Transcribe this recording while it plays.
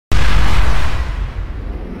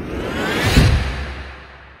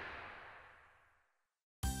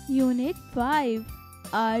Unit 5,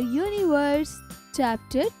 Our Universe,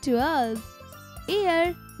 Chapter 12,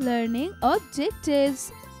 Air, Learning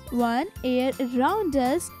Objectives. 1. Air around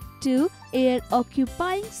us. 2. Air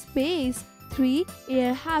occupying space. 3.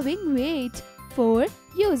 Air having weight. 4.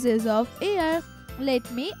 Uses of air.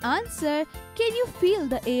 Let me answer. Can you feel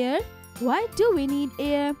the air? Why do we need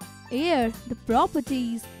air? Air, the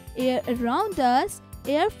properties. Air around us.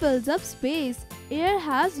 Air fills up space. Air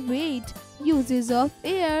has weight. Uses of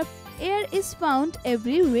air. Air is found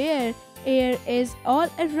everywhere. Air is all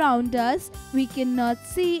around us. We cannot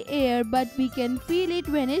see air, but we can feel it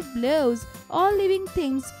when it blows. All living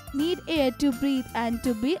things need air to breathe and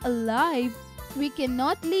to be alive. We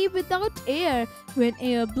cannot live without air. When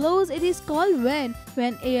air blows, it is called wind.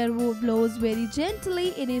 When air blows very gently,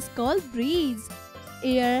 it is called breeze.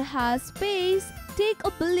 Air has space. Take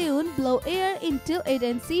a balloon, blow air into it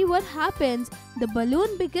and see what happens. The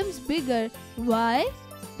balloon becomes bigger. Why?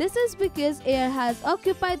 This is because air has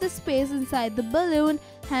occupied the space inside the balloon.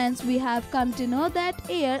 Hence, we have come to know that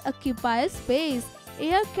air occupies space.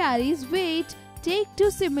 Air carries weight. Take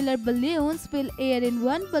two similar balloons, fill air in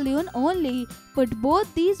one balloon only. Put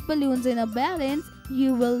both these balloons in a balance.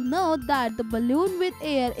 You will know that the balloon with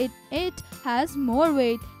air in it has more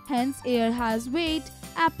weight. Hence, air has weight.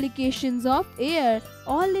 Applications of air.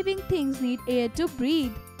 All living things need air to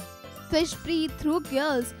breathe. Fish breathe through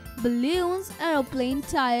gills. Balloons, aeroplane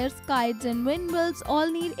tires, kites and windmills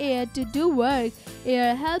all need air to do work.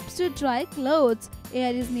 Air helps to dry clothes.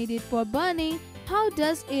 Air is needed for burning. How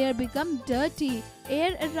does air become dirty?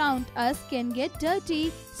 Air around us can get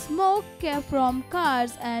dirty. Smoke from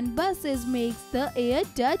cars and buses makes the air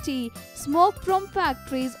dirty. Smoke from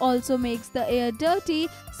factories also makes the air dirty.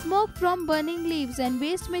 Smoke from burning leaves and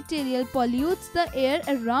waste material pollutes the air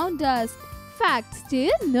around us. Facts do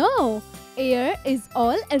you know? Air is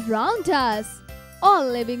all around us. All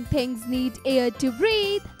living things need air to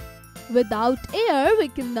breathe. Without air, we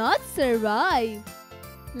cannot survive.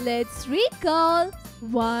 Let's recall.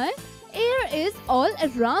 1. Air is all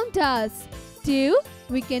around us. 2.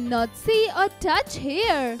 We cannot see or touch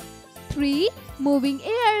air. 3. Moving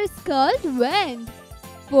air is called wind.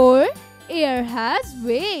 4. Air has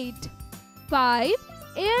weight. 5.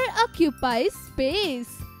 Air occupies space.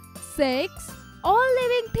 6. All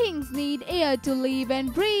living things need air to live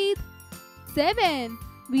and breathe. 7.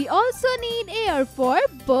 We also need air for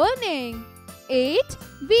burning. 8.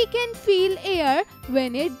 We can feel air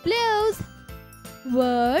when it blows.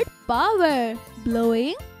 Word power.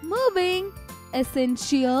 Blowing, moving.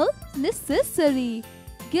 Essential, necessary.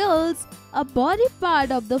 Gills, a body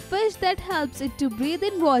part of the fish that helps it to breathe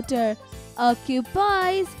in water.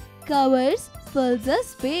 Occupies, covers, fills a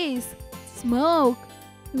space. Smoke,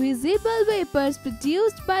 visible vapors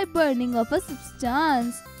produced by burning of a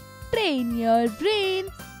substance. Train your brain.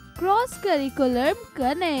 Cross-curricular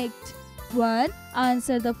connect. 1.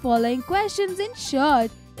 Answer the following questions in short.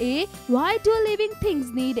 A. Why do living things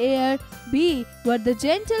need air? B. What the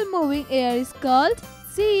gentle moving air is called?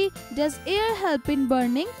 C. Does air help in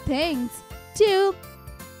burning things? 2.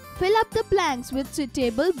 Fill up the blanks with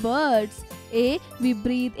suitable words. A. We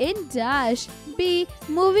breathe in dash. B.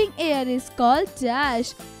 Moving air is called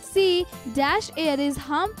dash. C. Dash air is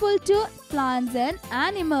harmful to plants and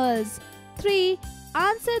animals. 3.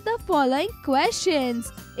 Answer the following questions.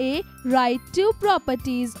 A. Write 2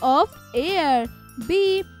 properties of air.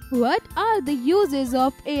 B. What are the uses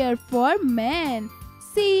of air for man?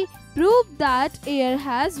 C. Prove that air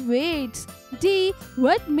has weights. D.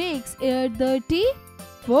 What makes air dirty?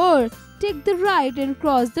 4. Tick the right and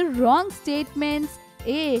cross the wrong statements.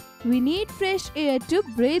 A. We need fresh air to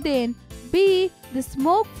breathe in. B. The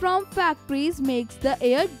smoke from factories makes the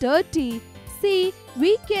air dirty. C.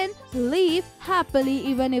 We can live happily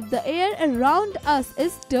even if the air around us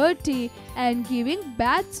is dirty and giving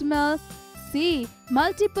bad smell. C.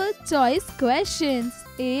 Multiple choice questions.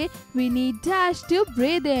 A. We need dash to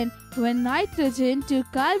breathe in. 1 nitrogen, 2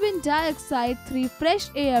 carbon dioxide, 3 fresh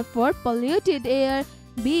air for polluted air.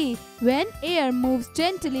 B. When air moves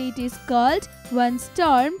gently, it is called 1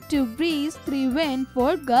 storm, 2 breeze, 3 wind,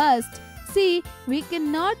 4 gust. C. We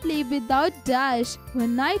cannot live without dash.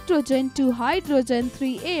 1 nitrogen, 2 hydrogen,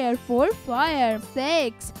 3 air, 4 fire.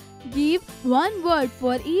 6. Give one word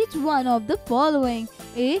for each one of the following.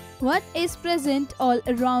 A. What is present all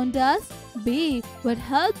around us? B. What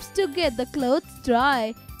helps to get the clothes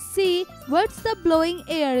dry? C. What's the blowing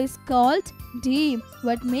air is called? D.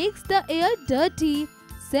 What makes the air dirty?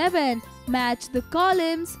 7. Match the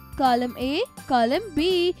columns. Column A, column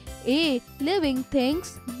B. A. Living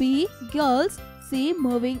things. B. Girls. C.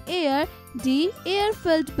 Moving air. D.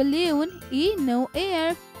 Air-filled balloon. E. No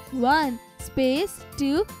air. 1. space.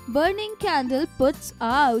 2. Burning candle puts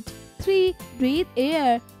out. 3. Breathe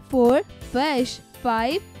air. 4. Fish.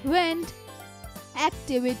 5. Wind.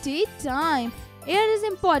 Activity time. Air is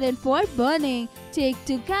important for burning. Take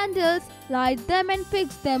 2 candles, light them and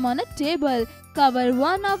fix them on a table. Cover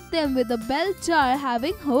one of them with a bell jar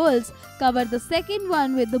having holes. Cover the second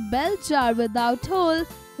one with a bell jar without hole.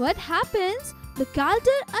 What happens? The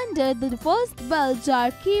candle under the first bell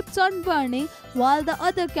jar keeps on burning while the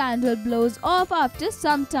other candle blows off after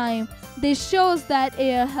some time. This shows that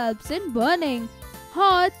air helps in burning.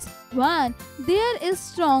 Odds. 1. There is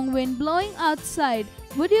strong wind blowing outside.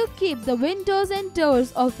 Would you keep the windows and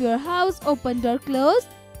doors of your house opened or closed?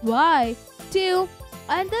 Why? 2.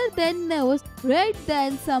 Other than nose, write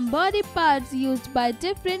then some body parts used by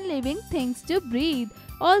different living things to breathe.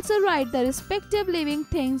 Also write the respective living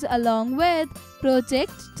things along with.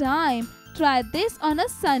 Project time. Try this on a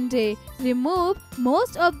Sunday. Remove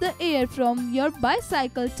most of the air from your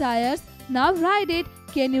bicycle tires. Now ride it.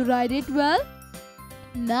 Can you ride it well?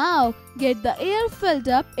 Now get the air filled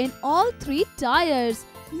up in all 3 tires.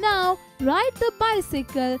 Now ride the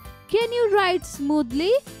bicycle. Can you ride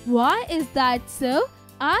smoothly? Why is that so?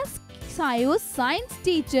 Ask your science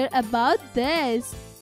teacher about this.